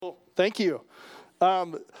Thank you.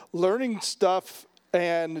 Learning stuff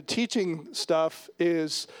and teaching stuff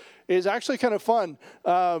is actually kind of fun.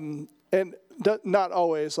 And not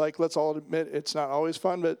always, like, let's all admit it's not always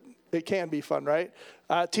fun, but it can be fun, right?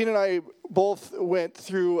 Tina and I both went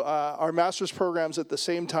through our master's programs at the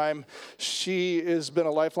same time. She has been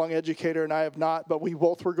a lifelong educator, and I have not, but we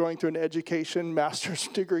both were going through an education master's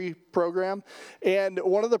degree program. And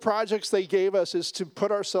one of the projects they gave us is to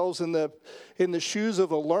put ourselves in the shoes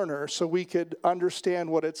of a learner so we could understand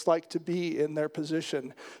what it's like to be in their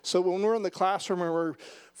position. So when we're in the classroom and we're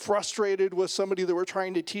frustrated with somebody that we're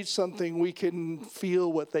trying to teach something, we can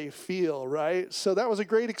feel what they feel, right? So that was a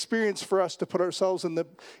great experience for us to put ourselves in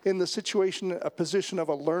the situation, a position of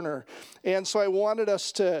a learner. And so I wanted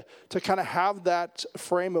us to kind of have that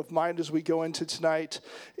frame of mind as we go into tonight.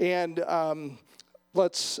 And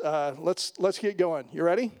let's get going. You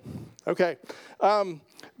ready? Okay.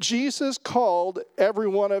 Jesus called every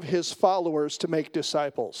one of his followers to make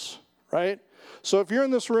disciples, right? So if you're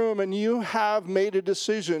in this room and you have made a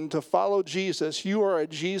decision to follow Jesus, you are a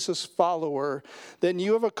Jesus follower, then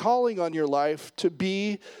you have a calling on your life to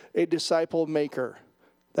be a disciple maker.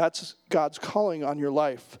 That's God's calling on your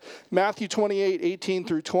life. Matthew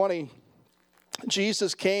 28:18-20.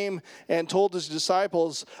 Jesus came and told his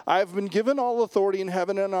disciples, "I've been given all authority in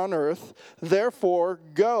heaven and on earth. Therefore,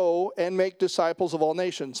 go and make disciples of all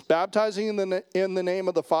nations, baptizing in the name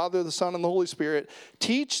of the Father, the Son, and the Holy Spirit.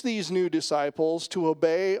 Teach these new disciples to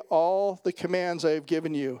obey all the commands I have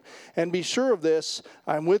given you. And be sure of this,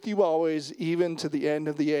 I'm with you always, even to the end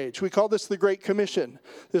of the age." We call this the Great Commission.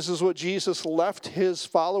 This is what Jesus left his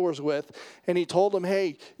followers with. And he told them,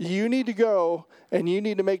 hey, you need to go and you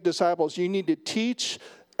need to make disciples. You need to teach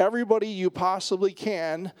everybody you possibly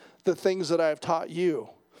can the things that I've taught you.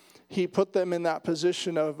 He put them in that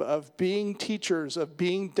position of being teachers, of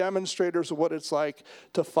being demonstrators of what it's like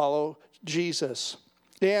to follow Jesus.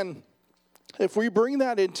 And if we bring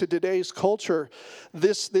that into today's culture,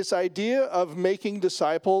 this idea of making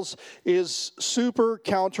disciples is super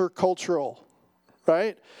countercultural,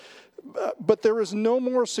 right? But there is no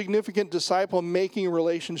more significant disciple-making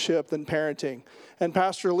relationship than parenting. And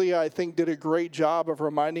Pastor Leah, I think, did a great job of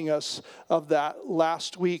reminding us of that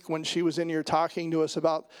last week when she was in here talking to us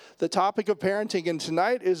about the topic of parenting. And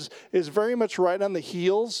tonight is very much right on the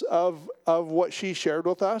heels of what she shared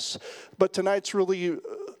with us. But tonight's really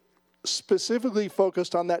specifically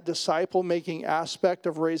focused on that disciple-making aspect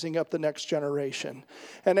of raising up the next generation.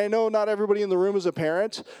 And I know not everybody in the room is a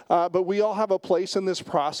parent, but we all have a place in this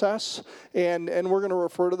process, and we're going to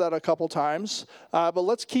refer to that a couple times. But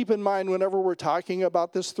let's keep in mind whenever we're talking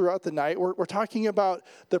about this throughout the night, we're talking about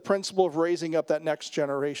the principle of raising up that next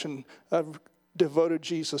generation of devoted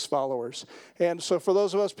Jesus followers. And so for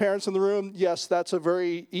those of us parents in the room, yes, that's a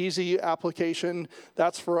very easy application.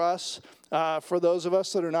 That's for us. For those of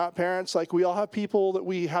us that are not parents, like, we all have people that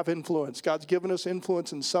we have influence. God's given us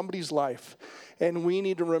influence in somebody's life. And we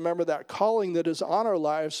need to remember that calling that is on our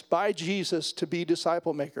lives by Jesus to be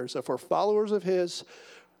disciple makers. If we're followers of his,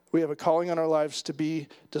 we have a calling on our lives to be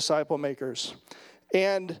disciple makers.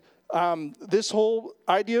 And this whole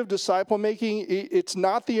idea of disciple making, it's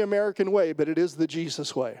not the American way, but it is the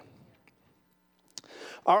Jesus way.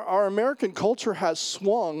 Our American culture has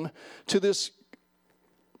swung to this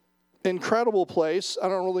incredible place. I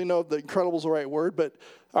don't really know if the incredible is the right word, but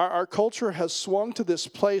our culture has swung to this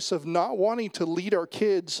place of not wanting to lead our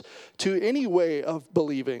kids to any way of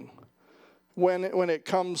believing. When it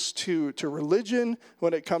comes to religion,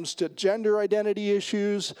 when it comes to gender identity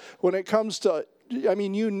issues, when it comes to,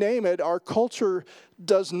 you name it, our culture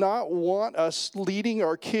does not want us leading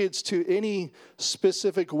our kids to any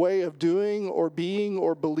specific way of doing or being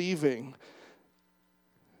or believing.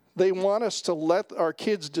 They want us to let our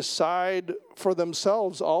kids decide for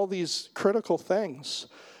themselves all these critical things.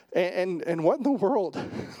 And what in the world?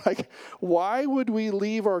 Like, why would we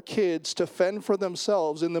leave our kids to fend for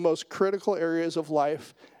themselves in the most critical areas of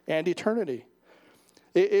life and eternity?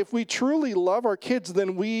 If we truly love our kids,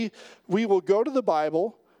 then we will go to the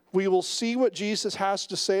Bible, we will see what Jesus has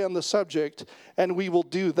to say on the subject, and we will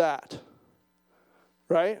do that,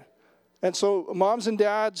 right? And so moms and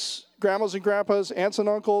dads, grandmas and grandpas, aunts and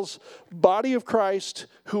uncles, body of Christ,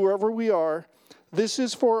 whoever we are, this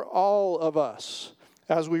is for all of us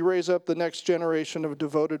as we raise up the next generation of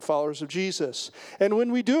devoted followers of Jesus. And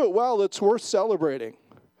when we do it well, it's worth celebrating.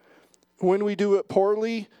 When we do it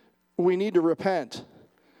poorly, we need to repent.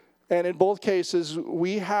 And in both cases,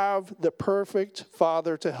 we have the perfect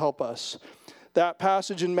Father to help us. That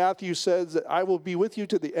passage in Matthew says that I will be with you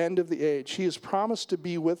to the end of the age. He has promised to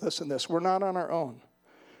be with us in this. We're not on our own.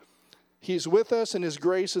 He's with us, and his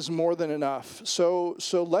grace is more than enough. So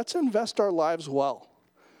let's invest our lives well.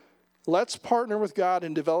 Let's partner with God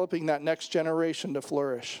in developing that next generation to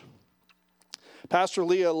flourish. Pastor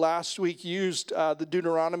Leah last week used the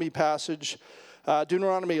Deuteronomy passage,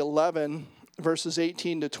 Deuteronomy 11, verses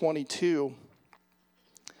 18 to 22,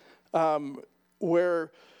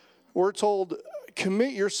 where we're told,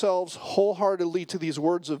 commit yourselves wholeheartedly to these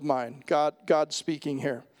words of mine. God speaking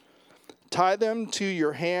here. Tie them to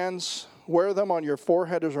your hands, wear them on your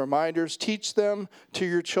forehead as reminders, teach them to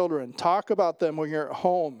your children. Talk about them when you're at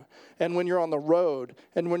home and when you're on the road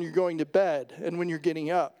and when you're going to bed and when you're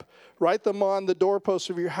getting up. Write them on the doorposts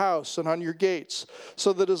of your house and on your gates,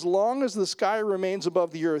 so that as long as the sky remains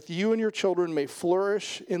above the earth, you and your children may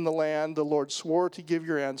flourish in the land the Lord swore to give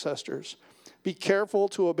your ancestors. Be careful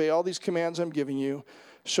to obey all these commands I'm giving you.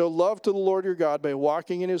 Show love to the Lord your God by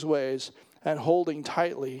walking in his ways and holding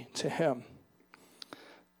tightly to him.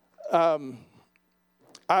 I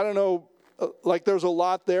don't know, like there's a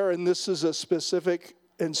lot there, and this is a specific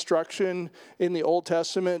instruction in the Old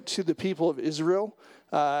Testament to the people of Israel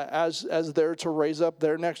as they're to raise up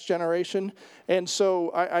their next generation. And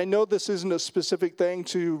so I know this isn't a specific thing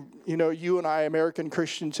to, you and I, American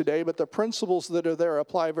Christian today, but the principles that are there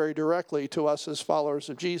apply very directly to us as followers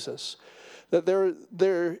of Jesus. That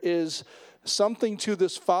there is something to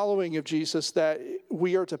this following of Jesus that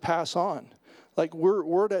we are to pass on. Like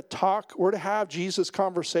we're to have Jesus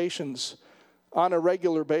conversations on a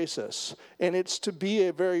regular basis. And it's to be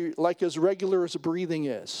as regular as breathing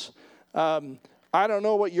is. I don't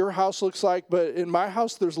know what your house looks like, but in my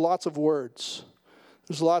house, there's lots of words.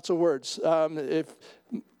 There's lots of words. I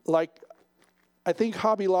think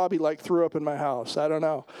Hobby Lobby threw up in my house. I don't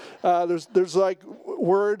know. There's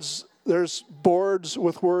words. There's boards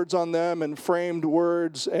with words on them and framed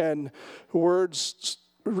words and words.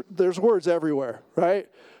 There's words everywhere, right?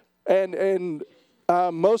 And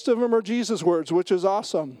most of them are Jesus words, which is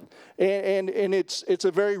awesome. And it's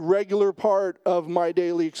a very regular part of my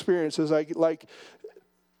daily experiences.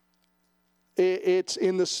 It's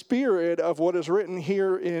in the spirit of what is written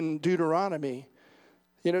here in Deuteronomy.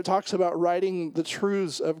 It talks about writing the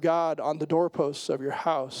truths of God on the doorposts of your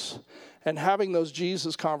house and having those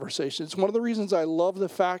Jesus conversations. It's one of the reasons I love the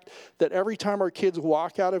fact that every time our kids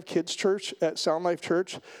walk out of kids' church at Sound Life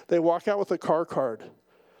Church, they walk out with a car card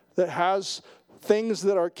that has things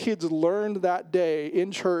that our kids learned that day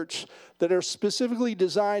in church that are specifically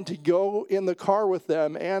designed to go in the car with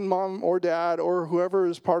them and mom or dad or whoever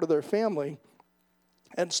is part of their family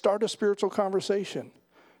and start a spiritual conversation,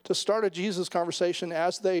 to start a Jesus conversation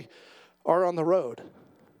as they are on the road,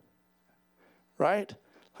 right?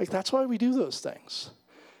 That's why we do those things.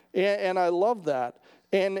 And I love that.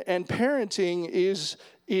 And parenting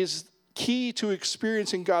is key to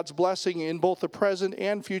experiencing God's blessing in both the present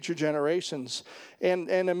and future generations. And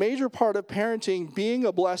a major part of parenting being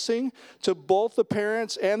a blessing to both the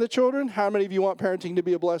parents and the children. How many of you want parenting to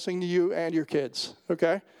be a blessing to you and your kids?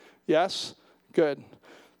 Okay? Yes? Good.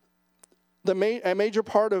 A major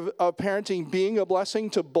part of parenting being a blessing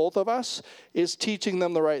to both of us is teaching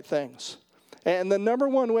them the right things. And the number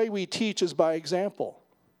one way we teach is by example.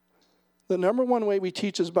 The number one way we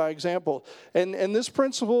teach is by example. And this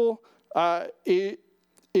principle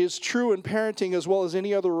is true in parenting as well as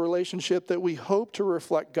any other relationship that we hope to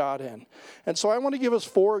reflect God in. And so I want to give us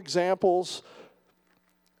 4 examples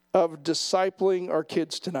of discipling our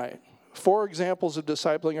kids tonight. 4 examples of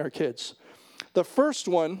discipling our kids. The first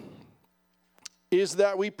one is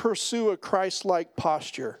that we pursue a Christ-like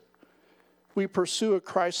posture. We pursue a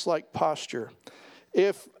Christ-like posture.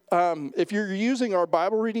 If you're using our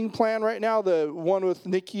Bible reading plan right now, the one with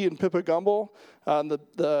Nikki and Pippa Gumbel,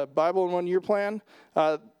 the Bible in 1 Year plan,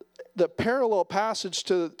 the parallel passage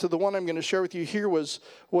to the one I'm going to share with you here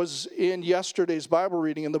was in yesterday's Bible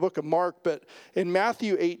reading in the book of Mark. But in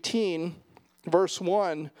Matthew 18, verse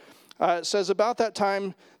 1, it says, about that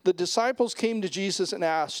time, the disciples came to Jesus and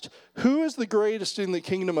asked, who is the greatest in the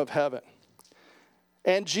kingdom of heaven?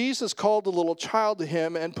 And Jesus called a little child to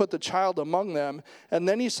him and put the child among them. And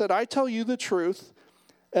then he said, I tell you the truth,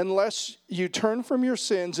 unless you turn from your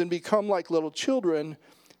sins and become like little children,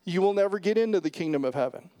 you will never get into the kingdom of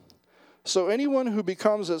heaven. So anyone who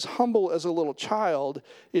becomes as humble as a little child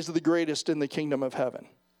is the greatest in the kingdom of heaven.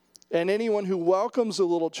 And anyone who welcomes a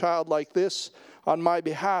little child like this on my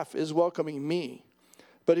behalf is welcoming me.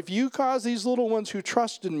 But if you cause these little ones who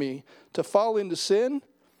trust in me to fall into sin,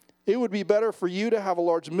 it would be better for you to have a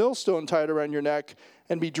large millstone tied around your neck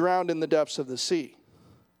and be drowned in the depths of the sea.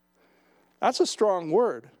 That's a strong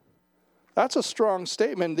word. That's a strong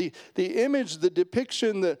statement. The image, the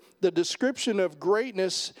depiction, the description of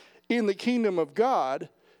greatness in the kingdom of God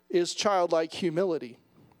is childlike humility.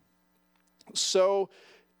 So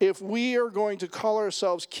if we are going to call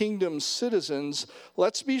ourselves kingdom citizens,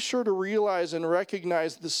 let's be sure to realize and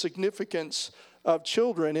recognize the significance of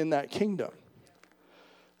children in that kingdom.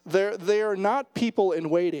 They are not people in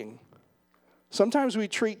waiting. Sometimes we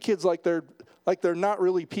treat kids like they're not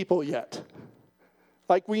really people yet.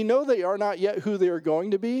 Like we know they are not yet who they are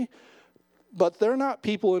going to be, but they're not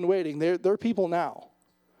people in waiting. They're people now.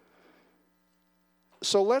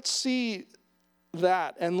 So let's see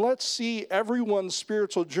that, and let's see everyone's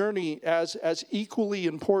spiritual journey as equally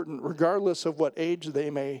important, regardless of what age they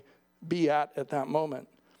may be at that moment.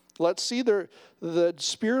 Let's see the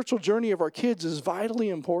spiritual journey of our kids is vitally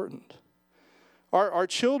important. Our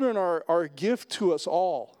children are a gift to us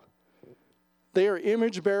all. They are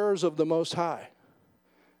image bearers of the Most High.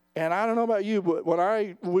 And I don't know about you, but when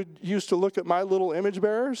I used to look at my little image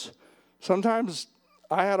bearers, sometimes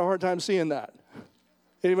I had a hard time seeing that.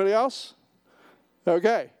 Anybody else?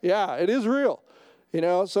 Okay, yeah, it is real. You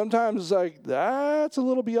know, sometimes like, that's a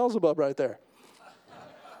little Beelzebub right there.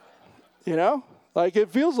 You know, like it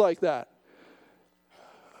feels like that.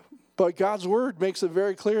 But God's word makes it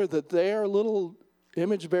very clear that they are little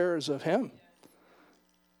image bearers of him.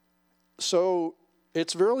 So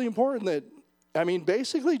it's really important that,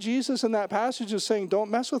 basically Jesus in that passage is saying,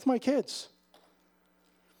 don't mess with my kids.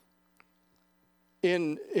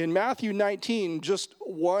 In Matthew 19, just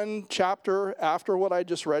one chapter after what I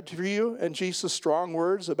just read to you and Jesus' strong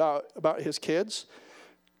words about his kids,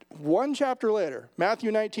 one chapter later,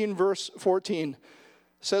 Matthew 19, verse 14,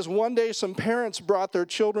 says, one day some parents brought their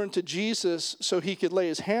children to Jesus so he could lay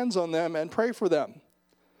his hands on them and pray for them.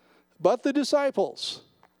 But the disciples,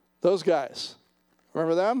 those guys,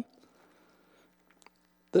 remember them?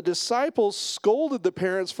 The disciples scolded the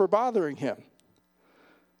parents for bothering him.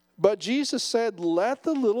 But Jesus said, let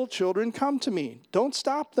the little children come to me. Don't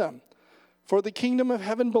stop them. For the kingdom of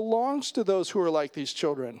heaven belongs to those who are like these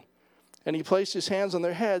children. And he placed his hands on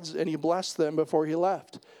their heads and he blessed them before he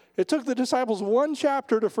left. It took the disciples one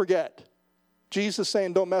chapter to forget Jesus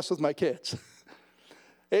saying, don't mess with my kids.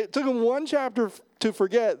 It took them one chapter to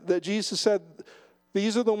forget that Jesus said,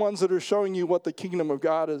 these are the ones that are showing you what the kingdom of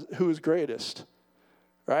God is, who is greatest.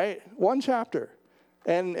 Right? One chapter.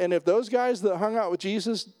 And if those guys that hung out with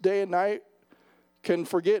Jesus day and night can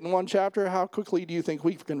forget in one chapter, how quickly do you think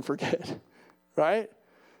we can forget? Right?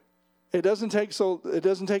 It doesn't take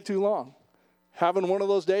too long. Having one of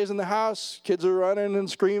those days in the house, kids are running and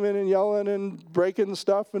screaming and yelling and breaking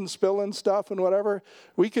stuff and spilling stuff and whatever,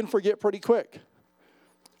 we can forget pretty quick.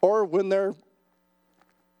 Or when they're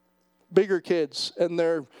bigger kids and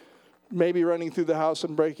they're maybe running through the house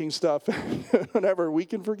and breaking stuff, whatever, we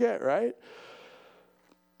can forget, right?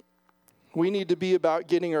 We need to be about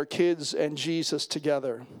getting our kids and Jesus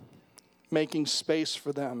together, making space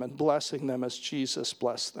for them and blessing them as Jesus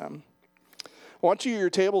blessed them. I want you at your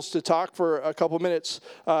tables to talk for a couple minutes.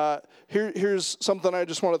 Here's something I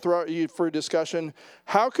just want to throw at you for discussion.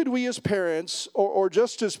 How could we as parents, or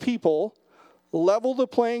just as people, level the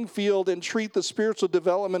playing field and treat the spiritual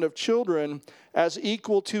development of children as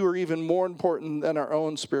equal to or even more important than our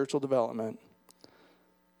own spiritual development?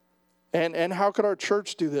 And how could our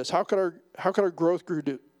church do this? How could our growth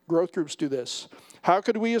groups do this? How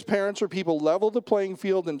could we as parents or people level the playing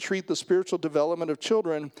field and treat the spiritual development of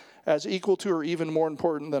children as equal to or even more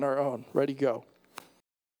important than our own? Ready, go.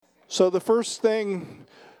 So the first thing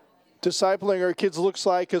discipling our kids looks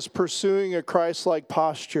like is pursuing a Christ-like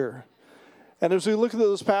posture. And as we look at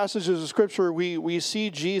those passages of Scripture, we see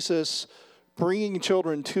Jesus bringing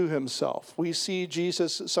children to himself. We see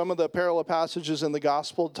Jesus, some of the parallel passages in the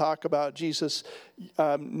gospel talk about Jesus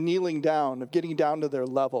kneeling down, getting down to their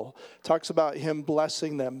level. Talks about him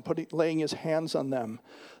blessing them, laying his hands on them.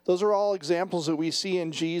 Those are all examples that we see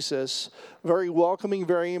in Jesus, very welcoming,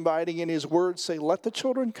 very inviting, and his words say, let the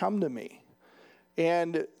children come to me.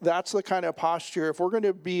 And that's the kind of posture, if we're going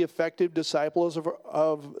to be effective disciples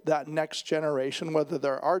of that next generation, whether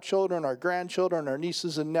they're our children, our grandchildren, our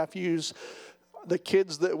nieces and nephews, the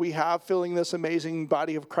kids that we have filling this amazing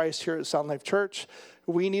body of Christ here at Sound Life Church,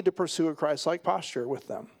 we need to pursue a Christ-like posture with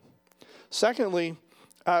them. Secondly,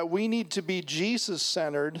 we need to be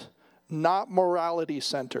Jesus-centered, not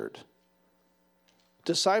morality-centered.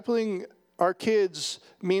 Discipling our kids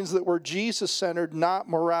means that we're Jesus-centered, not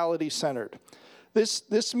morality-centered.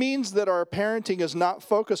 This means that our parenting is not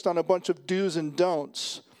focused on a bunch of do's and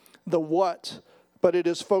don'ts, the what, but it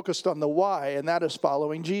is focused on the why, and that is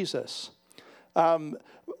following Jesus.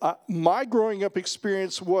 My growing up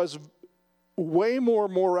experience was way more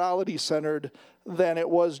morality-centered than it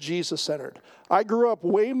was Jesus-centered. I grew up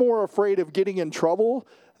way more afraid of getting in trouble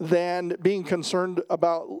than being concerned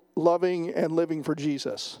about loving and living for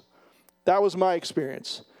Jesus. That was my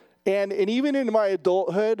experience. And even in my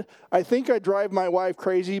adulthood, I think I drive my wife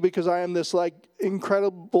crazy because I am this like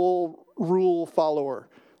incredible rule follower.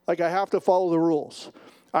 Like I have to follow the rules.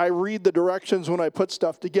 I read the directions when I put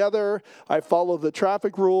stuff together. I follow the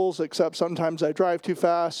traffic rules, except sometimes I drive too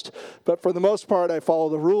fast. But for the most part, I follow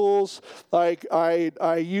the rules. Like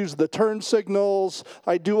I use the turn signals.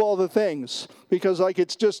 I do all the things because like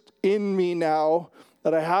it's just in me now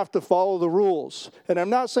that I have to follow the rules. And I'm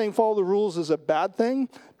not saying follow the rules is a bad thing,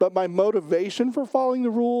 but my motivation for following the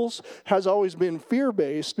rules has always been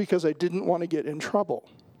fear-based because I didn't want to get in trouble.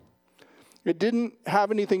 It didn't have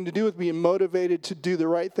anything to do with being motivated to do the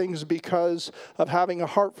right things because of having a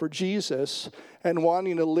heart for Jesus and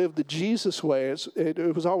wanting to live the Jesus way.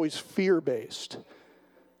 It was always fear-based.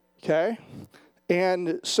 Okay?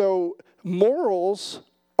 And so morals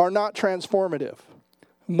are not transformative.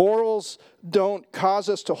 Morals don't cause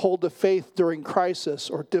us to hold the faith during crisis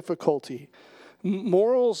or difficulty.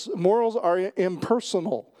 Morals are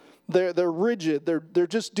impersonal. They're rigid. They're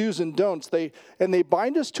just do's and don'ts. They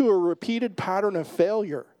bind us to a repeated pattern of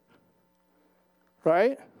failure.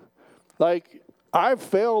 Right? Like I've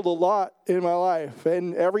failed a lot in my life,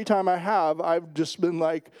 and every time I have, I've just been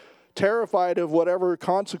like terrified of whatever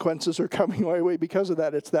consequences are coming my way because of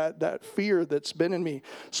that. It's that fear that's been in me.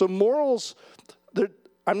 So morals,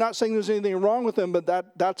 I'm not saying there's anything wrong with them, but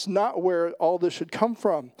that's not where all this should come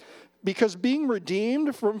from. Because being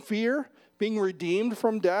redeemed from fear, being redeemed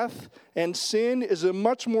from death and sin is a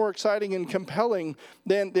much more exciting and compelling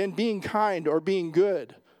than being kind or being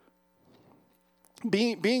good.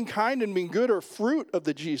 Being kind and being good are fruit of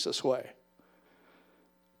the Jesus way.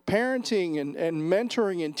 Parenting and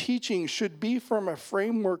mentoring and teaching should be from a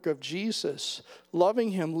framework of Jesus,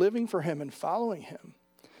 loving him, living for him, and following him.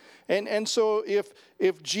 And so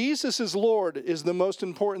if Jesus is Lord is the most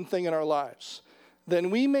important thing in our lives, then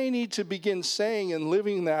we may need to begin saying and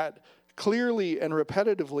living that clearly and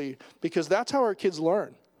repetitively, because that's how our kids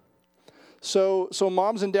learn. So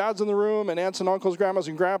moms and dads in the room, and aunts and uncles, grandmas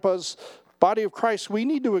and grandpas, body of Christ, we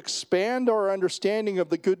need to expand our understanding of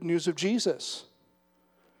the good news of Jesus.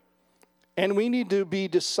 And we need to be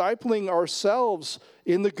discipling ourselves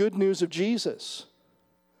in the good news of Jesus.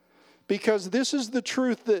 Because this is the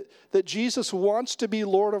truth that Jesus wants to be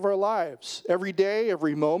Lord of our lives. Every day,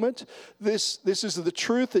 every moment. This is the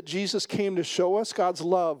truth that Jesus came to show us, God's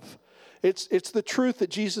love. It's the truth that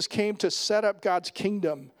Jesus came to set up God's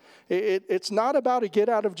kingdom. It's not about a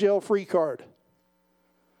get-out-of-jail-free card.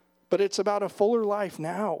 But it's about a fuller life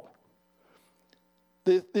now.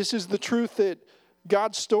 This is the truth that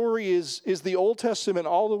God's story is the Old Testament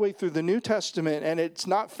all the way through the New Testament, and it's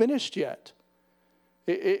not finished yet.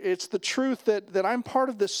 It's the truth that I'm part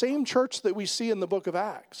of the same church that we see in the book of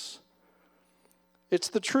Acts. It's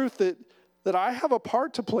the truth that I have a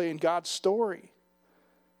part to play in God's story.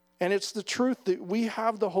 And it's the truth that we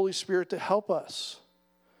have the Holy Spirit to help us.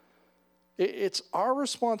 It's our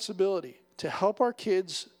responsibility to help our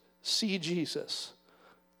kids see Jesus.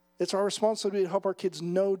 It's our responsibility to help our kids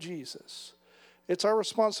know Jesus. It's our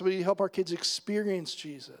responsibility to help our kids experience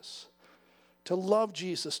Jesus. To love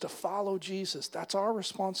Jesus, to follow Jesus. That's our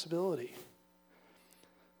responsibility.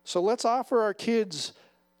 So let's offer our kids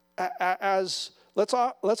let's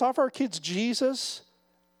offer our kids Jesus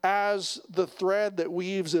as the thread that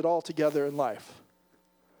weaves it all together in life.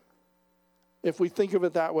 If we think of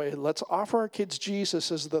it that way, let's offer our kids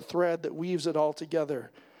Jesus as the thread that weaves it all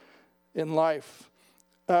together in life.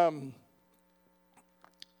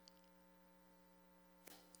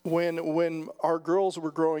 When our girls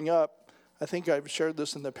were growing up, I think I've shared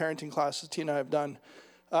this in the parenting classes Tina and I have done.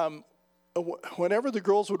 Whenever the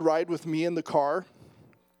girls would ride with me in the car,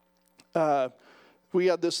 we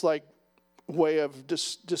had this like way of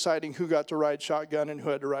deciding who got to ride shotgun and who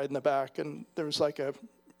had to ride in the back. And there was like a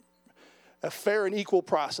fair and equal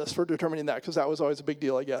process for determining that, because that was always a big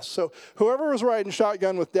deal, I guess. So whoever was riding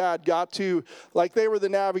shotgun with Dad got to, like, they were the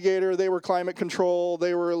navigator, they were climate control,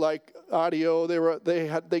 they were like audio,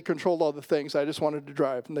 they controlled all the things. I just wanted to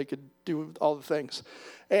drive, and they could do all the things.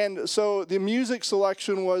 And so the music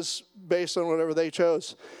selection was based on whatever they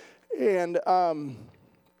chose. And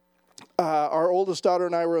our oldest daughter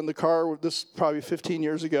and I were in the car, this is probably 15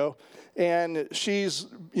 years ago, and she's,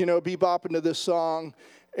 bebopping to this song,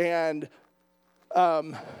 and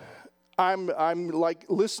I'm like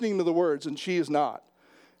listening to the words, and she is not.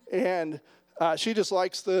 And she just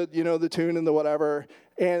likes the tune and the whatever.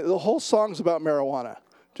 And the whole song's about marijuana.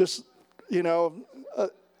 Just, the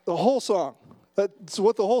whole song. That's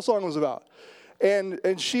what the whole song was about.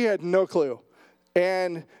 And she had no clue.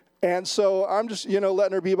 And And so I'm just,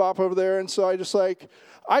 letting her bebop over there. And so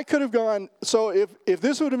I could have gone, so if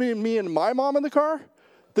this would have been me and my mom in the car,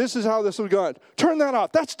 this is how this would have gone. Turn that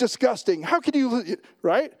off. That's disgusting. How could you,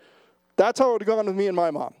 right? That's how it would have gone with me and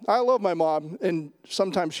my mom. I love my mom, and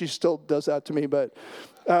sometimes she still does that to me, but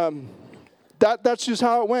that's just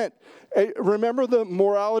how it went. Remember the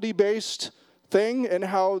morality-based thing and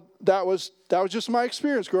how that was just my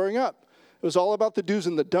experience growing up. It was all about the do's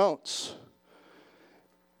and the don'ts.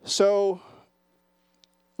 So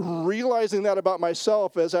realizing that about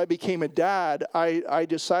myself as I became a dad, I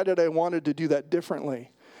decided I wanted to do that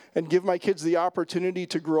differently and give my kids the opportunity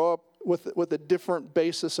to grow up with a different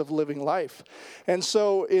basis of living life. And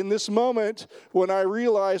so in this moment, when I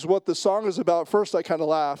realized what the song is about, first I kind of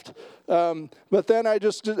laughed. But then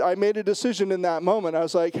I made a decision in that moment. I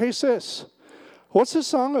was like, hey, sis, what's this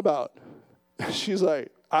song about? She's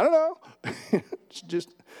like, I don't know.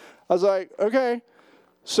 I was like, okay.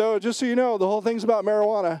 So just so you know, the whole thing's about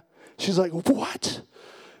marijuana. She's like, what?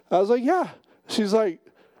 I was like, yeah. She's like,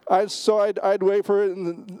 I'd wait for it,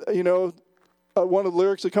 and one of the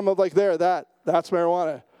lyrics would come up like that's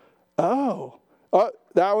marijuana. Oh,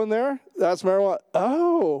 that one there, that's marijuana.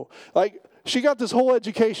 Oh, like she got this whole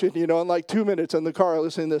education, in like 2 minutes in the car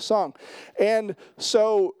listening to this song. And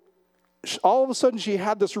so all of a sudden she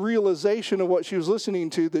had this realization of what she was listening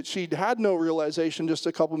to that she'd had no realization just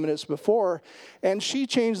a couple minutes before, and she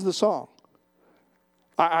changed the song.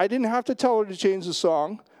 I didn't have to tell her to change the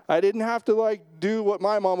song. I didn't have to do what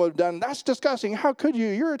my mom would have done. That's disgusting. How could you?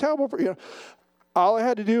 You're a terrible person. All I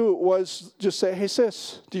had to do was just say, hey,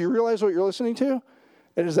 sis, do you realize what you're listening to?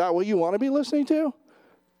 And is that what you want to be listening to?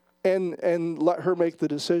 And let her make the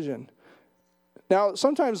decision. Now,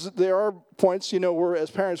 sometimes there are points, where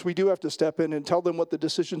as parents, we do have to step in and tell them what the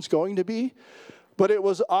decision's going to be. But it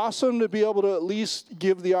was awesome to be able to at least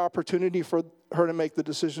give the opportunity for her to make the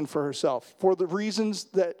decision for herself, for the reasons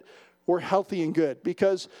that were healthy and good,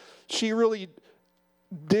 because she really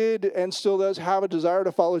did and still does have a desire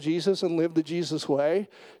to follow Jesus and live the Jesus way.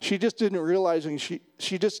 She just didn't realize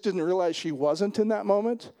she wasn't in that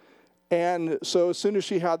moment. And so as soon as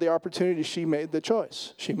she had the opportunity, she made the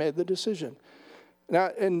choice. She made the decision. Now,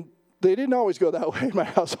 and they didn't always go that way in my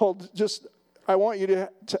household. Just, I want you to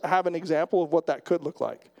have an example of what that could look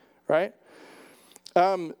like, right?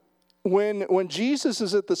 When Jesus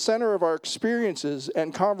is at the center of our experiences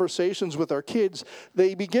and conversations with our kids,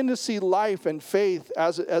 they begin to see life and faith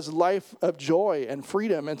as a life of joy and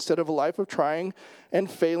freedom instead of a life of trying and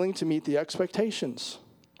failing to meet the expectations.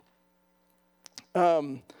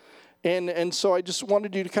 And so I just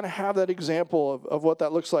wanted you to kind of have that example of what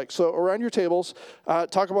that looks like. So around your tables,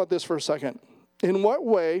 talk about this for a second. In what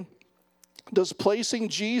way does placing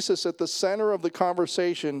Jesus at the center of the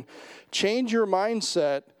conversation change your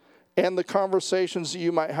mindset and the conversations that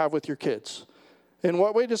you might have with your kids? In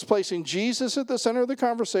what way does placing Jesus at the center of the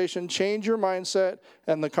conversation change your mindset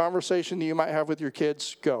and the conversation that you might have with your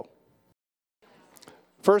kids? Go.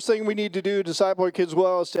 First thing we need to do to disciple our kids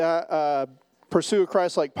well is to pursue a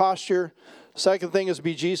Christ-like posture. Second thing is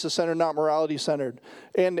be Jesus-centered, not morality-centered.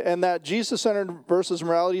 And that Jesus-centered versus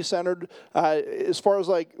morality-centered, as far as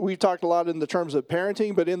we've talked a lot in the terms of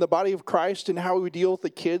parenting, but in the body of Christ and how we deal with the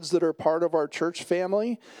kids that are part of our church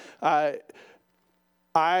family. I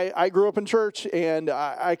grew up in church, and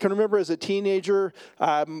I can remember as a teenager,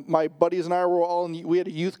 my buddies and I were we had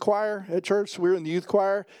a youth choir at church. We were in the youth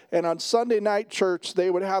choir, and on Sunday night church, they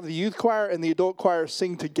would have the youth choir and the adult choir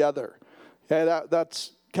sing together. Yeah,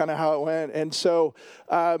 that's kind of how it went. And so,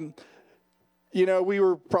 we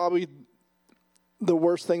were probably the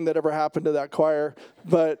worst thing that ever happened to that choir.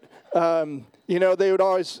 But, they would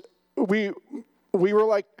always, we were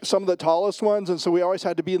like some of the tallest ones. And so we always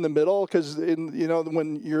had to be in the middle because,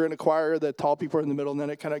 when you're in a choir, the tall people are in the middle and then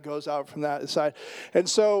it kind of goes out from that side. And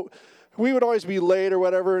so we would always be late or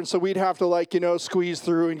whatever, and so we'd have to squeeze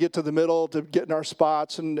through and get to the middle to get in our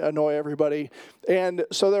spots and annoy everybody. And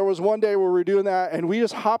so there was one day where we were doing that, and we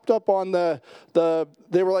just hopped up on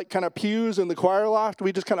they were kind of pews in the choir loft.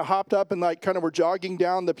 We just kind of hopped up and kind of were jogging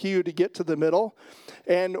down the pew to get to the middle.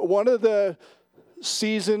 And one of the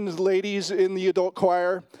seasoned ladies in the adult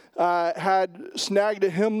choir had snagged a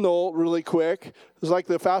hymnal really quick. It was like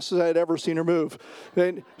the fastest I had ever seen her move.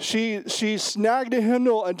 And she snagged a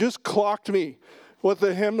hymnal and just clocked me with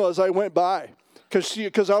the hymnal as I went by.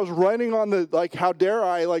 Because I was running on the, how dare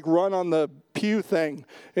I, run on the pew thing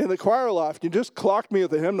in the choir loft. You just clocked me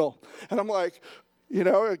with the hymnal. And I'm like,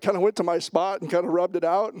 I kind of went to my spot and kind of rubbed it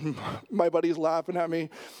out, and my buddy's laughing at me.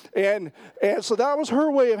 And so that was her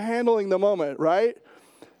way of handling the moment, right?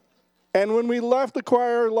 And when we left the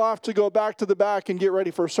choir loft to go back to the back and get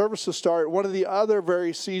ready for service to start, one of the other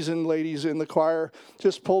very seasoned ladies in the choir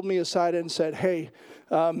just pulled me aside and said, hey,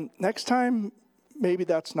 next time, maybe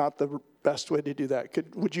that's not the best way to do that.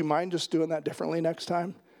 Would you mind just doing that differently next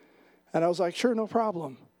time? And I was like, sure, no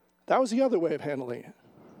problem. That was the other way of handling it,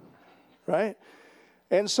 right?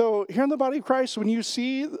 And so here in the body of Christ, when you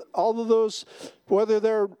see all of those, whether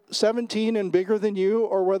they're 17 and bigger than you,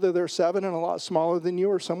 or whether they're 7 and a lot smaller than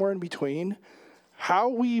you, or somewhere in between, how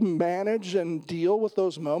we manage and deal with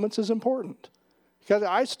those moments is important. Because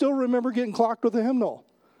I still remember getting clocked with a hymnal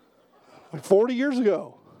like 40 years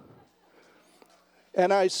ago.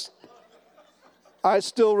 And I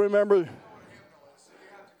still remember,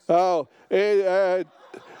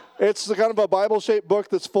 it's the kind of a Bible-shaped book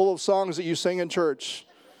that's full of songs that you sing in church.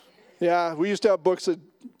 Yeah, we used to have books that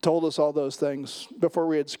told us all those things before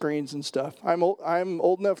we had screens and stuff. I'm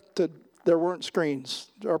old enough to, there weren't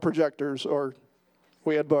screens or projectors, or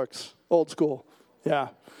we had books, old school. Yeah.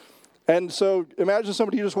 And so imagine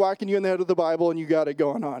somebody just whacking you in the head with the Bible and you got it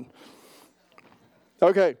going on.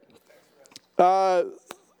 Okay.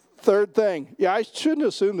 Third thing. Yeah, I shouldn't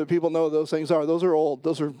assume that people know what those things are. Those are old.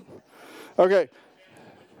 Those are, okay.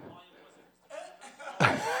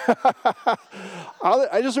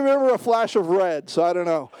 I just remember a flash of red, so I don't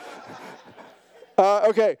know.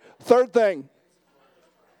 Okay, third thing.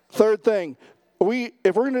 If we're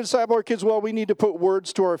going to disciple our kids well, we need to put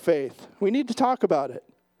words to our faith. We need to talk about it.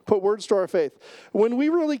 Put words to our faith. When we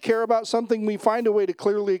really care about something, we find a way to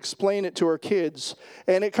clearly explain it to our kids,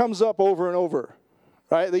 and it comes up over and over,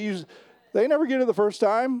 right? They never get it the first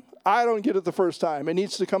time. I don't get it the first time. It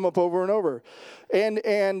needs to come up over and over.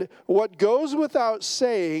 And what goes without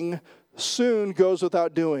saying soon goes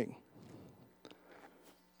without doing.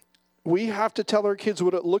 We have to tell our kids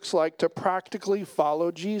what it looks like to practically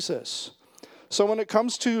follow Jesus. So when it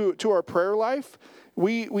comes to our prayer life,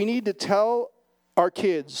 we need to tell our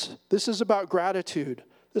kids, this is about gratitude.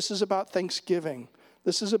 This is about thanksgiving.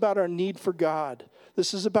 This is about our need for God.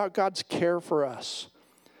 This is about God's care for us.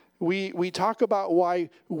 We talk about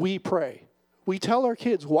why we pray. We tell our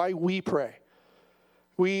kids why we pray.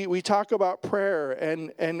 We talk about prayer,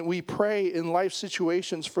 and we pray in life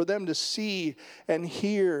situations for them to see and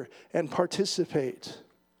hear and participate.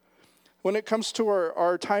 When it comes to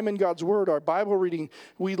our time in God's Word, our Bible reading,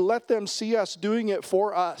 we let them see us doing it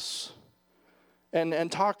for us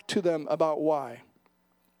and talk to them about why.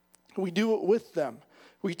 We do it with them.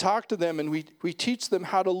 We talk to them and we teach them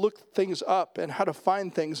how to look things up and how to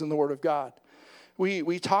find things in the Word of God.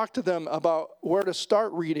 We talk to them about where to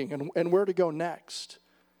start reading and where to go next.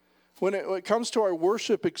 When it comes to our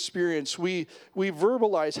worship experience, we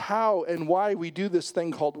verbalize how and why we do this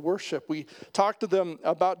thing called worship. We talk to them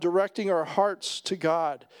about directing our hearts to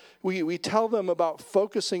God. We tell them about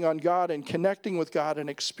focusing on God and connecting with God and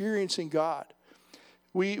experiencing God.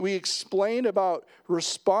 We explain about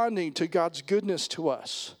responding to God's goodness to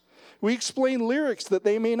us. We explain lyrics that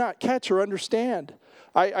they may not catch or understand.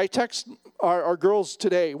 I text our girls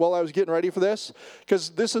today while I was getting ready for this, because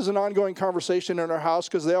this is an ongoing conversation in our house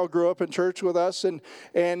because they all grew up in church with us. And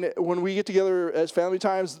when we get together as family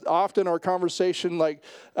times, often our conversation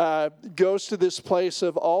goes to this place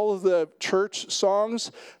of all of the church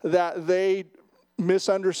songs that they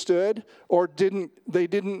misunderstood or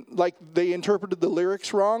they interpreted the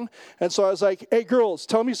lyrics wrong. And so I was like, hey girls,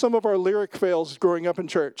 tell me some of our lyric fails growing up in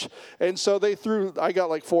church. And so I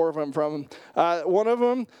got like 4 of them from them. One of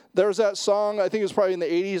them, there's that song, I think it was probably in the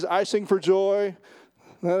 80s, I Sing for Joy.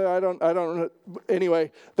 I don't,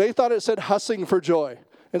 anyway, they thought it said hussing for joy.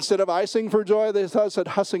 Instead of I sing for joy, they thought it said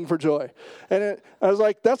hussing for joy. And I was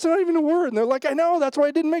like, that's not even a word. And they're like, I know, that's why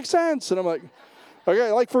it didn't make sense. And I'm like,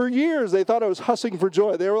 okay, like for years, they thought I was hussing for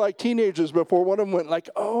joy. They were like teenagers before one of them went like,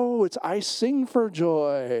 oh, it's I sing for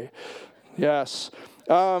joy. Yes.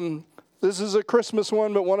 This is a Christmas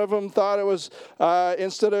one, but one of them thought it was,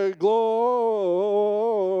 instead of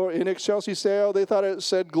glory in Excelsis Deo, they thought it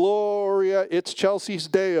said Gloria, it's Chelsea's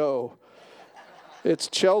Deo. It's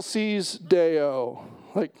Chelsea's Deo.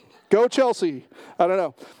 Like, go Chelsea. I don't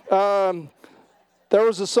know. There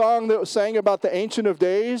was a song that was sang about the Ancient of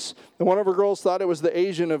Days, and one of her girls thought it was the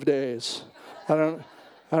Asian of Days. I don't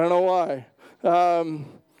know why.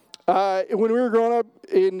 When we were growing up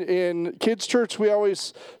in kids' church, we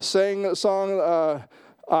always sang a song.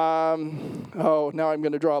 Now I'm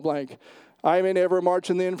going to draw a blank. I may never march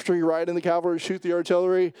in the infantry, ride in the cavalry, shoot the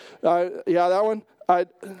artillery. Yeah, that one.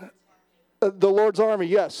 The Lord's Army.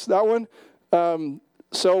 Yes, that one.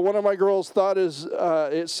 So one of my girls thought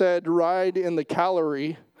it said ride in the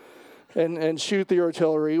cavalry and shoot the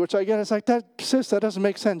artillery, which I get. It's like, that doesn't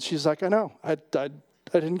make sense. She's like, I know. I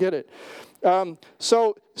I didn't get it.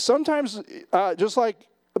 So sometimes, just like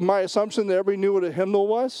my assumption that everybody knew what a hymnal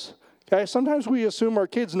was, okay, sometimes we assume our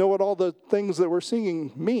kids know what all the things that we're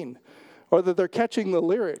singing mean, or that they're catching the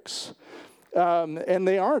lyrics. And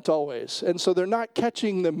they aren't always. And so they're not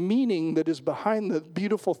catching the meaning that is behind the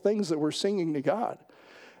beautiful things that we're singing to God.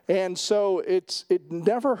 And so it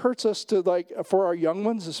never hurts us to, like, for our young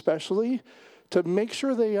ones especially, to make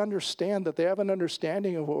sure they understand that they have an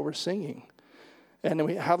understanding of what we're singing. And then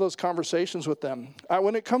we have those conversations with them.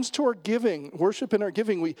 When it comes to our giving, worship and our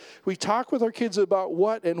giving, we talk with our kids about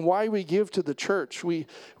what and why we give to the church. We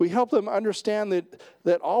help them understand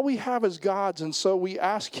that all we have is God's, and so we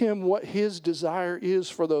ask him what his desire is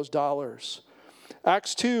for those dollars.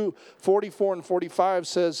 Acts 2:44 and 45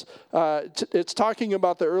 says, it's talking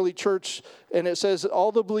about the early church, and it says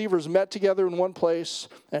all the believers met together in one place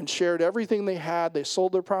and shared everything they had. They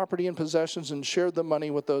sold their property and possessions and shared the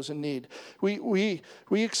money with those in need. We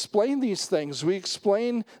explain these things. We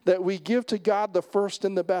explain that we give to God the first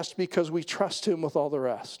and the best because we trust him with all the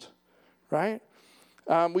rest, right?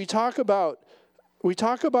 We talk about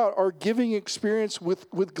our giving experience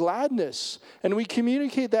with gladness, and we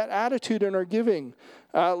communicate that attitude in our giving.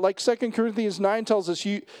 Like 2 Corinthians 9 tells us,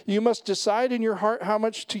 you must decide in your heart how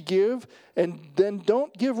much to give, and then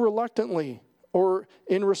don't give reluctantly or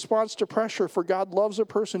in response to pressure, for God loves a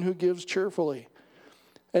person who gives cheerfully.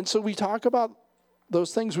 And so we talk about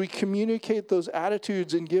those things. We communicate those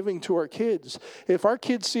attitudes in giving to our kids. If our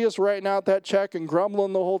kids see us writing out that check and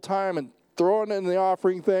grumbling the whole time and throwing in the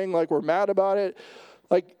offering thing like we're mad about it,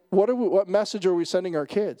 like what message are we sending our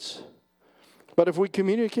kids? But if we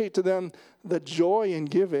communicate to them the joy in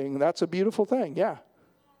giving, that's a beautiful thing. Yeah.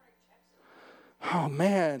 Oh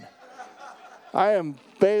man, I am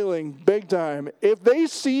failing big time. If they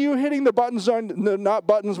see you hitting the buttons not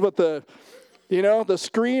buttons, but the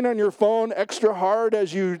screen on your phone extra hard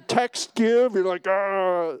as you text give, you're like,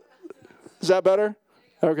 ah. Is that better?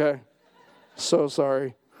 Okay. So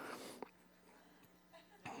sorry.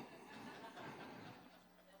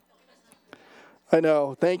 I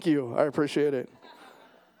know. Thank you. I appreciate it.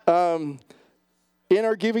 In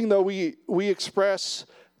our giving, though, we express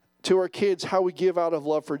to our kids how we give out of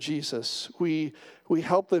love for Jesus. We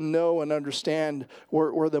help them know and understand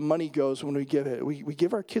where the money goes when we give it. We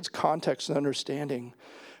give our kids context and understanding.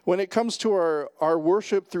 When it comes to our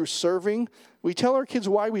worship through serving, we tell our kids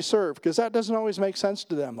why we serve, because that doesn't always make sense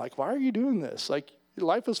to them. Like, why are you doing this? Like,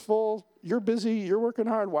 life is full, you're busy, you're working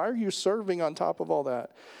hard. Why are you serving on top of all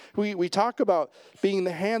that? We talk about being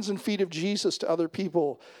the hands and feet of Jesus to other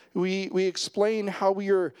people. We explain how we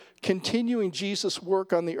are continuing Jesus'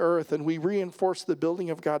 work on the earth, and we reinforce the building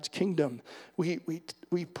of God's kingdom. We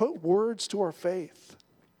put words to our faith.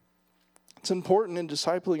 It's important in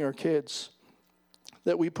discipling our kids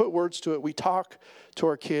that we put words to it. We talk to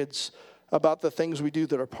our kids about the things we do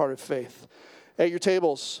that are part of faith. At your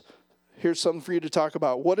tables, here's something for you to talk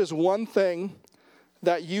about. What is one thing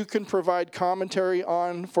that you can provide commentary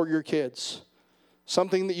on for your kids?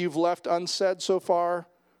 Something that you've left unsaid so far,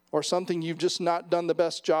 or something you've just not done the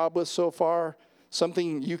best job with so far,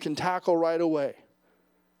 something you can tackle right away.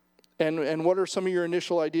 And what are some of your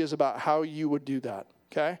initial ideas about how you would do that?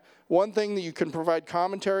 Okay? One thing that you can provide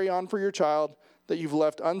commentary on for your child that you've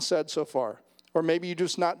left unsaid so far, or maybe you've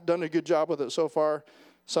just not done a good job with it so far,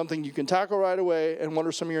 something you can tackle right away, and what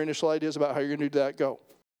are some of your initial ideas about how you're going to do that? Go.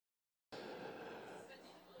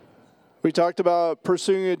 We talked about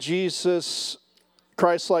pursuing a Jesus,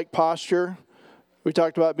 Christ-like posture. We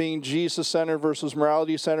talked about being Jesus-centered versus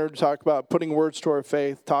morality-centered. We talked about putting words to our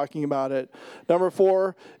faith, talking about it. Number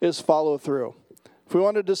 4 is follow through. If we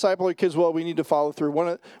want to disciple our kids well, we need to follow through.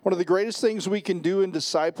 One of the greatest things we can do in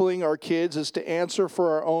discipling our kids is to answer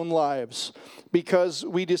for our own lives, because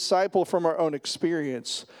we disciple from our own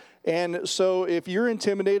experience. And so if you're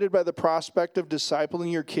intimidated by the prospect of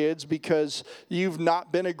discipling your kids because you've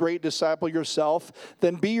not been a great disciple yourself,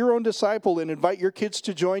 then be your own disciple and invite your kids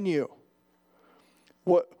to join you.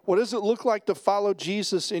 What does it look like to follow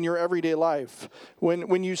Jesus in your everyday life?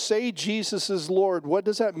 When you say Jesus is Lord, what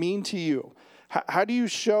does that mean to you? How do you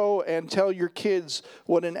show and tell your kids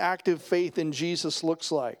what an active faith in Jesus looks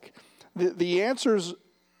like? The answers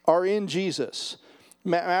are in Jesus.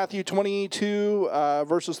 Matthew 22,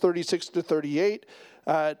 verses 36 to 38.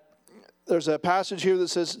 There's a passage here that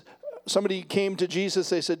says, somebody came to Jesus.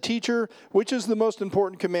 They said, "Teacher, which is the most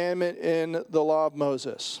important commandment in the law of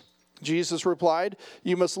Moses?" Jesus replied,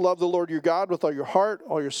 "You must love the Lord your God with all your heart,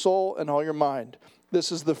 all your soul, and all your mind.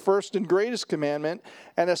 This is the first and greatest commandment,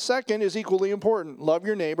 and a second is equally important. Love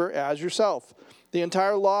your neighbor as yourself. The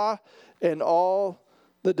entire law and all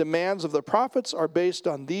The demands of the prophets are based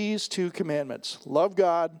on these two commandments. Love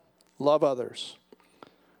God, love others.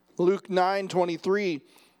 Luke 9:23,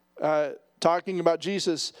 talking about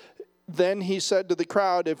Jesus, then he said to the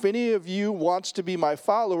crowd, if any of you wants to be my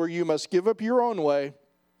follower, you must give up your own way,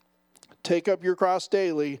 take up your cross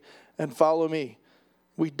daily, and follow me.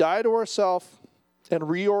 We die to ourselves and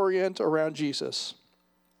reorient around Jesus.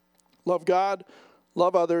 Love God,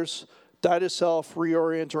 love others, die to self,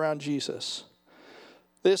 reorient around Jesus.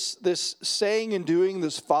 This saying and doing,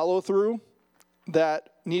 this follow through that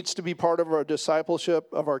needs to be part of our discipleship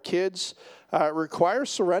of our kids requires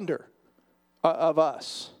surrender of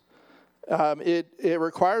us. It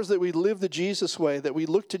requires that we live the Jesus way, that we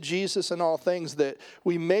look to Jesus in all things, that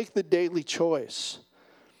we make the daily choice.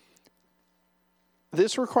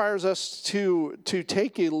 This requires us to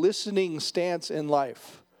take a listening stance in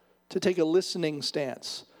life, to take a listening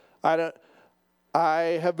stance.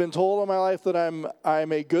 I have been told all my life that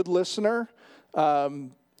I'm a good listener.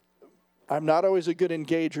 I'm not always a good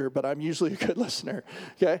engager, but I'm usually a good listener,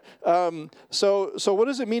 okay? So what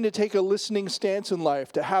does it mean to take a listening stance in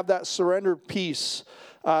life, to have that surrender piece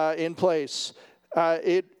in place?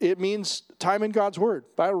 It means time in God's Word,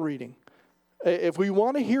 Bible reading. If we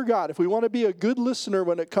want to hear God, if we want to be a good listener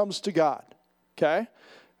when it comes to God, okay?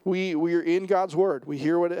 We are in God's Word. We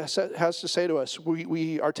hear what it has to say to us.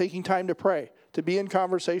 We are taking time to pray, to be in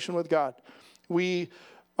conversation with God. We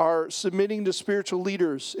are submitting to spiritual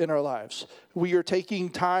leaders in our lives. We are taking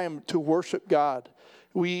time to worship God.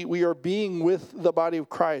 We are being with the body of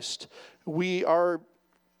Christ. We are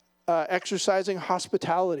exercising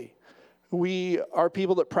hospitality. We are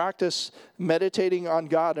people that practice meditating on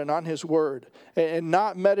God and on His Word. And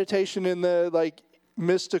not meditation in the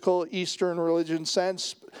mystical Eastern religion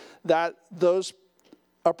sense, that those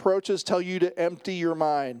approaches tell you to empty your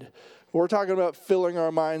mind. We're talking about filling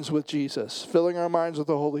our minds with Jesus, filling our minds with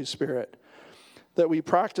the Holy Spirit. That we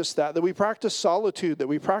practice that we practice solitude, that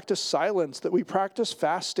we practice silence, that we practice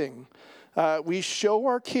fasting. We show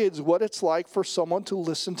our kids what it's like for someone to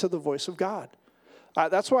listen to the voice of God.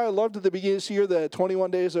 That's why I loved at the beginning of this year the 21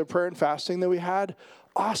 days of prayer and fasting that we had.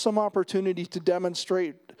 Awesome opportunity to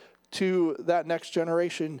demonstrate to that next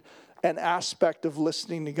generation an aspect of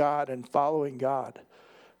listening to God and following God.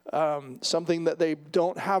 Something that they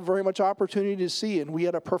don't have very much opportunity to see, and we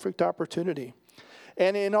had a perfect opportunity.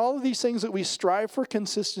 And in all of these things that we strive for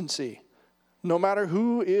consistency, no matter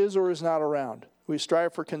who is or is not around, we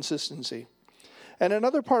strive for consistency. And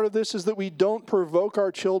another part of this is that we don't provoke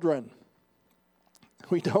our children.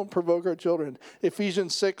 We don't provoke our children.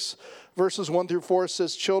 Ephesians 6, verses 1 through 4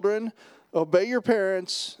 says, children, obey your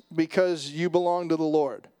parents because you belong to the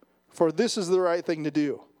Lord. For this is the right thing to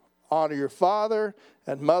do. Honor your father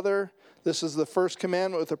and mother. This is the first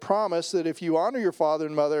commandment with a promise that if you honor your father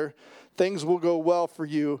and mother, things will go well for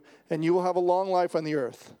you and you will have a long life on the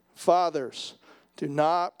earth. Fathers, do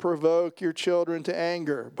not provoke your children to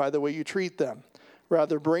anger by the way you treat them.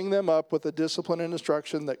 Rather, bring them up with the discipline and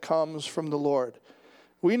instruction that comes from the Lord.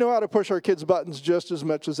 We know how to push our kids' buttons just as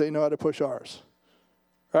much as they know how to push ours.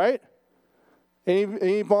 Right?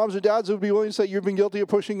 Any moms or dads who would be willing to say you've been guilty of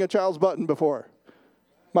pushing a child's button before?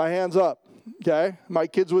 My hand's up, okay? My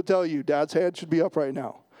kids would tell you, Dad's hand should be up right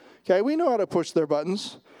now. Okay, we know how to push their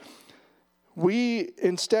buttons. We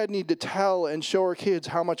instead need to tell and show our kids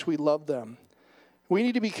how much we love them. We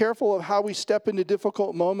need to be careful of how we step into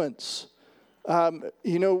difficult moments.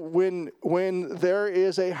 When there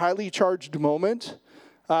is a highly charged moment,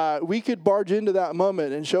 we could barge into that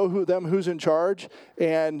moment and show who's in charge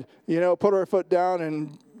and, put our foot down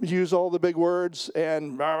and use all the big words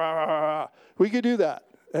and rah, rah, rah, rah. We could do that.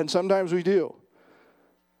 And sometimes we do.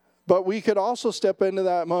 But we could also step into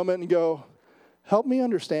that moment and go, help me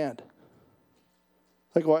understand.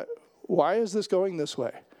 Why is this going this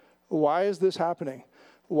way? Why is this happening?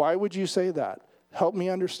 Why would you say that? Help me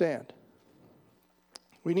understand.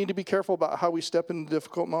 We need to be careful about how we step into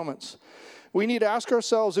difficult moments. We need to ask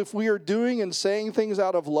ourselves if we are doing and saying things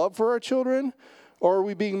out of love for our children, or are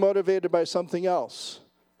we being motivated by something else?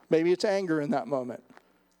 Maybe it's anger in that moment.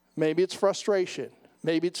 Maybe it's frustration.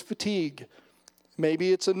 Maybe it's fatigue.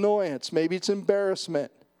 Maybe it's annoyance. Maybe it's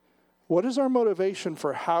embarrassment. What is our motivation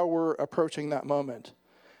for how we're approaching that moment?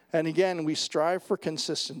 And again, we strive for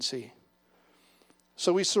consistency.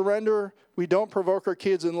 So we surrender, we don't provoke our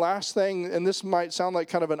kids. And last thing, and this might sound like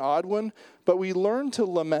kind of an odd one, but we learn to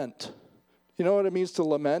lament. You know what it means to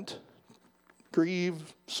lament?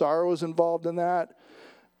 Grieve, sorrow is involved in that.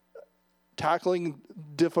 Tackling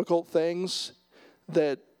difficult things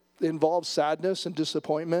that involve sadness and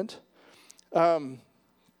disappointment.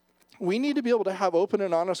 we need to be able to have open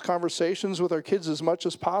and honest conversations with our kids as much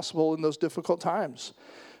as possible in those difficult times.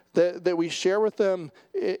 That we share with them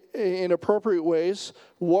in appropriate ways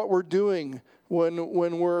what we're doing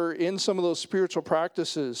when we're in some of those spiritual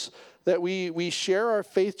practices. That we share our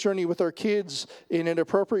faith journey with our kids in an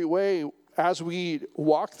appropriate way as we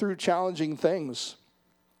walk through challenging things.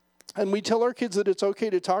 And we tell our kids that it's okay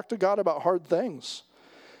to talk to God about hard things.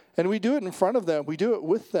 And we do it in front of them. We do it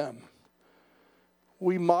with them.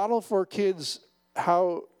 We model for kids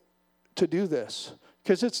how to do this.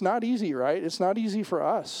 Because it's not easy, right? It's not easy for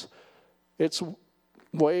us. It's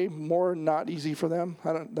way more not easy for them.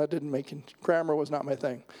 Grammar was not my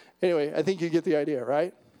thing. Anyway, I think you get the idea,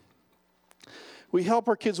 right? We help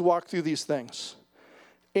our kids walk through these things.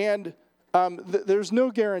 And there's no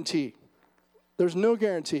guarantee. There's no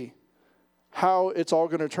guarantee how it's all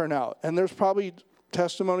going to turn out. And there's probably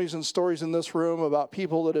testimonies and stories in this room about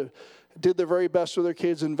people that have did their very best with their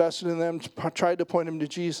kids, invested in them, tried to point them to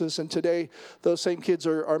Jesus. And today, those same kids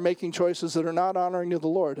are making choices that are not honoring to the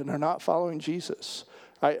Lord and are not following Jesus.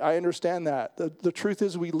 I understand that. The truth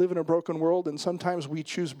is we live in a broken world, and sometimes we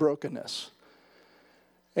choose brokenness.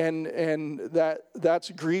 And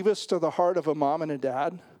that's grievous to the heart of a mom and a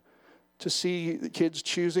dad to see the kids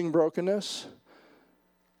choosing brokenness.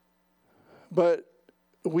 But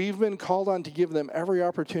we've been called on to give them every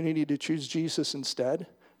opportunity to choose Jesus instead,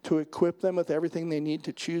 to equip them with everything they need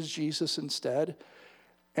to choose Jesus instead,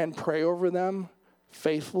 and pray over them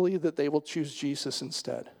faithfully that they will choose Jesus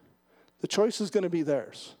instead. The choice is going to be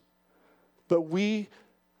theirs. But we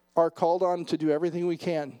are called on to do everything we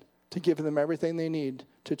can to give them everything they need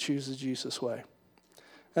to choose the Jesus way.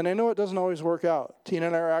 And I know it doesn't always work out. Tina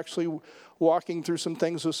and I are actually walking through some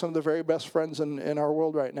things with some of the very best friends in our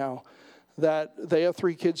world right now, that they have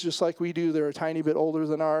 3 kids just like we do. They're a tiny bit older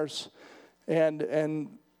than ours. And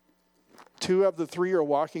 2 of the 3 are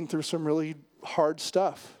walking through some really hard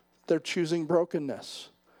stuff. They're choosing brokenness.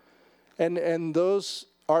 And those,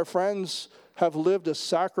 our friends, have lived a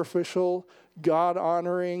sacrificial,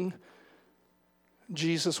 God-honoring,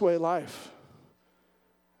 Jesus way life.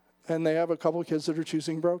 And they have a couple of kids that are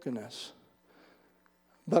choosing brokenness.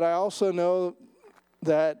 But I also know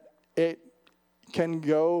that it can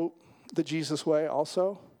go the Jesus way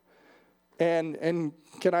also. And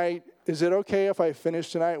is it okay if I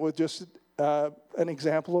finish tonight with just an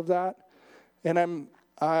example of that? And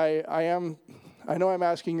I know I'm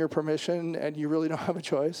asking your permission and you really don't have a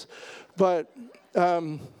choice, but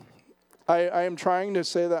I am trying to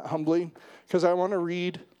say that humbly because I want to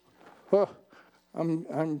read. Oh,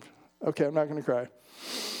 I'm okay. I'm not going to cry.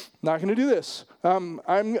 Not going to do this. No,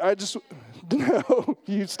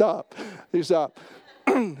 you stop. I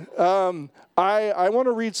want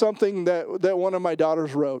to read something that one of my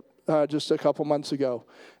daughters wrote just a couple months ago,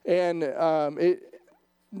 and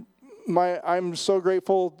I'm so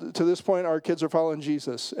grateful to this point. Our kids are following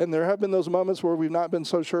Jesus, and there have been those moments where we've not been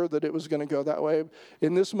so sure that it was going to go that way.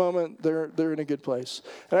 In this moment, they're in a good place,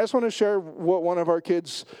 and I just want to share what one of our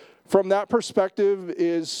kids, from that perspective,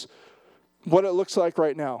 is what it looks like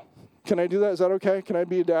right now. Can I do that? Is that okay? Can I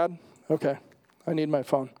be a dad? Okay. I need my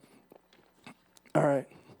phone. All right.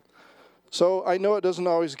 So I know it doesn't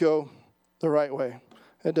always go the right way.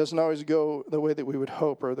 It doesn't always go the way that we would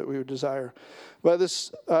hope or that we would desire. But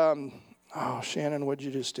this, Shannon, what'd you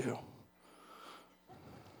just do?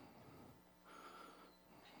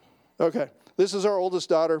 Okay. This is our oldest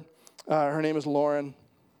daughter. Her name is Lauren.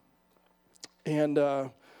 And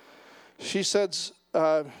she says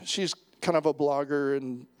she's kind of a blogger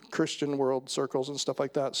in Christian world circles and stuff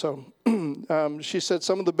like that. So she said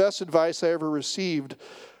some of the best advice I ever received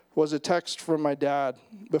was a text from my dad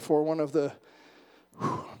before one of the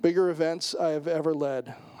bigger events I have ever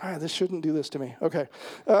led. This shouldn't do this to me. Okay.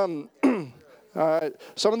 Some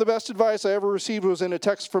of the best advice I ever received was in a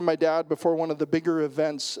text from my dad before one of the bigger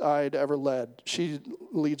events I'd ever led. She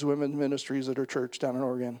leads women's ministries at her church down in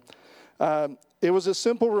Oregon. It was a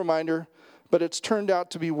simple reminder, but it's turned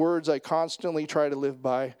out to be words I constantly try to live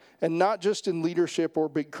by, and not just in leadership or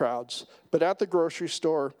big crowds, but at the grocery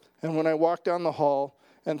store and when I walk down the hall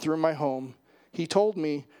and through my home. He told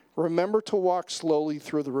me, remember to walk slowly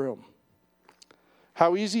through the room.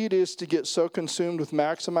 How easy it is to get so consumed with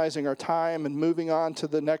maximizing our time and moving on to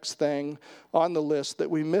the next thing on the list that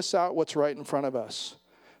we miss out what's right in front of us.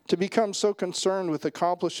 To become so concerned with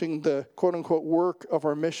accomplishing the quote-unquote work of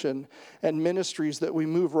our mission and ministries that we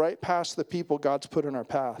move right past the people God's put in our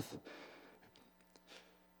path.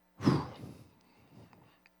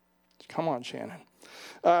 Come on, Shannon.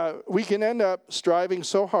 We can end up striving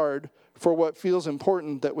so hard for what feels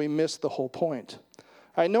important that we miss the whole point.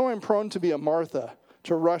 I know I'm prone to be a Martha,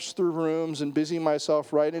 to rush through rooms and busy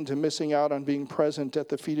myself right into missing out on being present at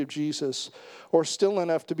the feet of Jesus, or still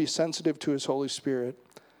enough to be sensitive to his Holy Spirit.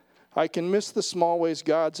 I can miss the small ways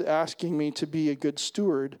God's asking me to be a good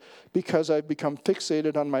steward because I've become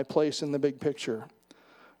fixated on my place in the big picture.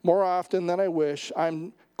 More often than I wish,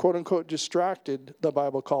 I'm quote-unquote distracted, the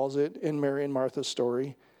Bible calls it, in Mary and Martha's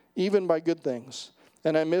story, even by good things.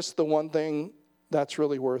 And I miss the one thing that's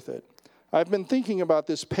really worth it. I've been thinking about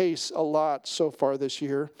this pace a lot so far this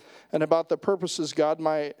year, and about the purposes God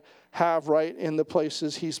might have right in the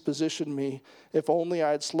places he's positioned me, if only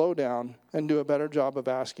I'd slow down and do a better job of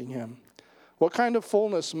asking him. What kind of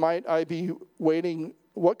fullness might be waiting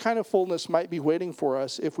for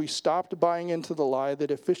us if we stopped buying into the lie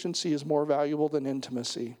that efficiency is more valuable than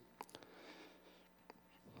intimacy?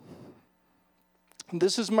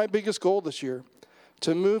 This is my biggest goal this year,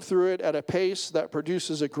 to move through it at a pace that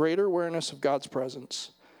produces a greater awareness of God's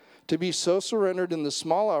presence, to be so surrendered in the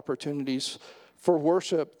small opportunities for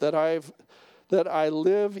worship that I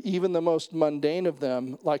live even the most mundane of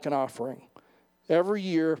them like an offering. Every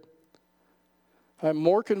year, I'm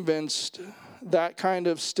more convinced that kind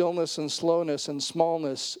of stillness and slowness and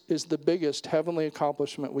smallness is the biggest heavenly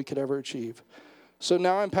accomplishment we could ever achieve. So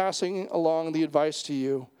now I'm passing along the advice to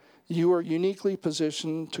you. You are uniquely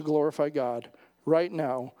positioned to glorify God right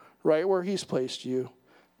now, right where he's placed you.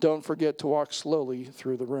 Don't forget to walk slowly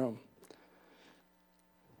through the room.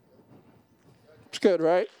 It's good,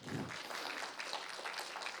 right?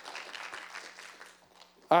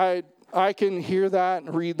 I can hear that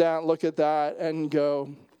and read that and look at that and go,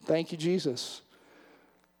 thank you, Jesus.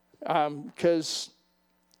 Because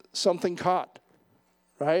something caught,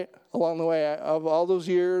 right, along the way of all those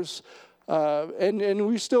years. And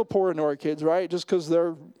we still pour into our kids, right? Just because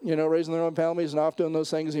they're, raising their own families and off doing those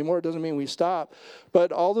things anymore, it doesn't mean we stop.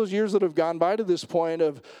 But all those years that have gone by to this point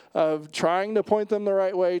of trying to point them the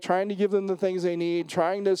right way, trying to give them the things they need,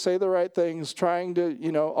 trying to say the right things, trying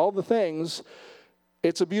to, all the things,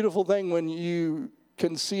 it's a beautiful thing when you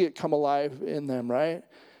can see it come alive in them, right?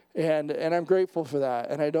 And I'm grateful for that.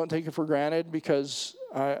 And I don't take it for granted because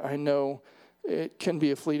I know it can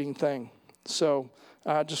be a fleeting thing. So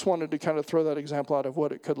I just wanted to kind of throw that example out of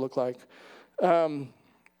what it could look like.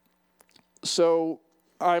 So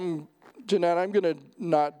Jeanette, I'm going to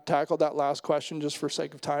not tackle that last question just for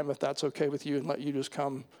sake of time, if that's okay with you, and let you just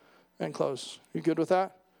come and close. You good with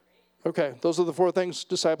that? Okay, those are the 4 things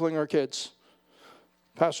discipling our kids.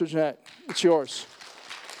 Pastor Jeanette, it's yours.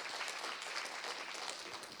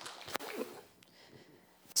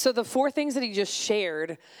 So the 4 things that he just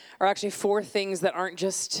shared are actually 4 things that aren't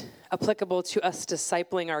just applicable to us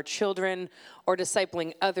discipling our children or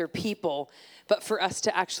discipling other people, but for us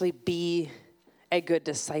to actually be a good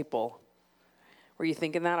disciple. Were you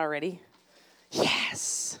thinking that already?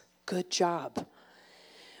 Yes. Good job.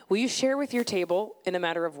 Will you share with your table, in a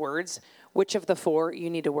matter of words, which of the 4 you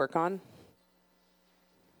need to work on?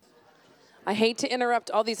 I hate to interrupt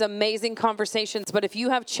all these amazing conversations, but if you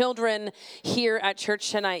have children here at church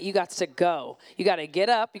tonight, you got to go. You got to get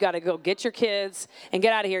up. You got to go get your kids and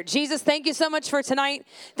get out of here. Jesus, thank you so much for tonight.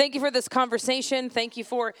 Thank you for this conversation. Thank you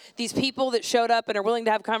for these people that showed up and are willing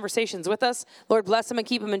to have conversations with us. Lord, bless them and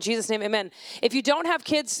keep them in Jesus' name. Amen. If you don't have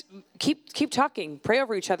kids, keep talking. Pray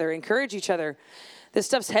over each other. Encourage each other. This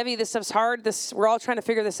stuff's heavy. This stuff's hard. We're all trying to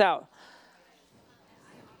figure this out.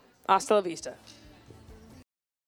 Hasta la vista.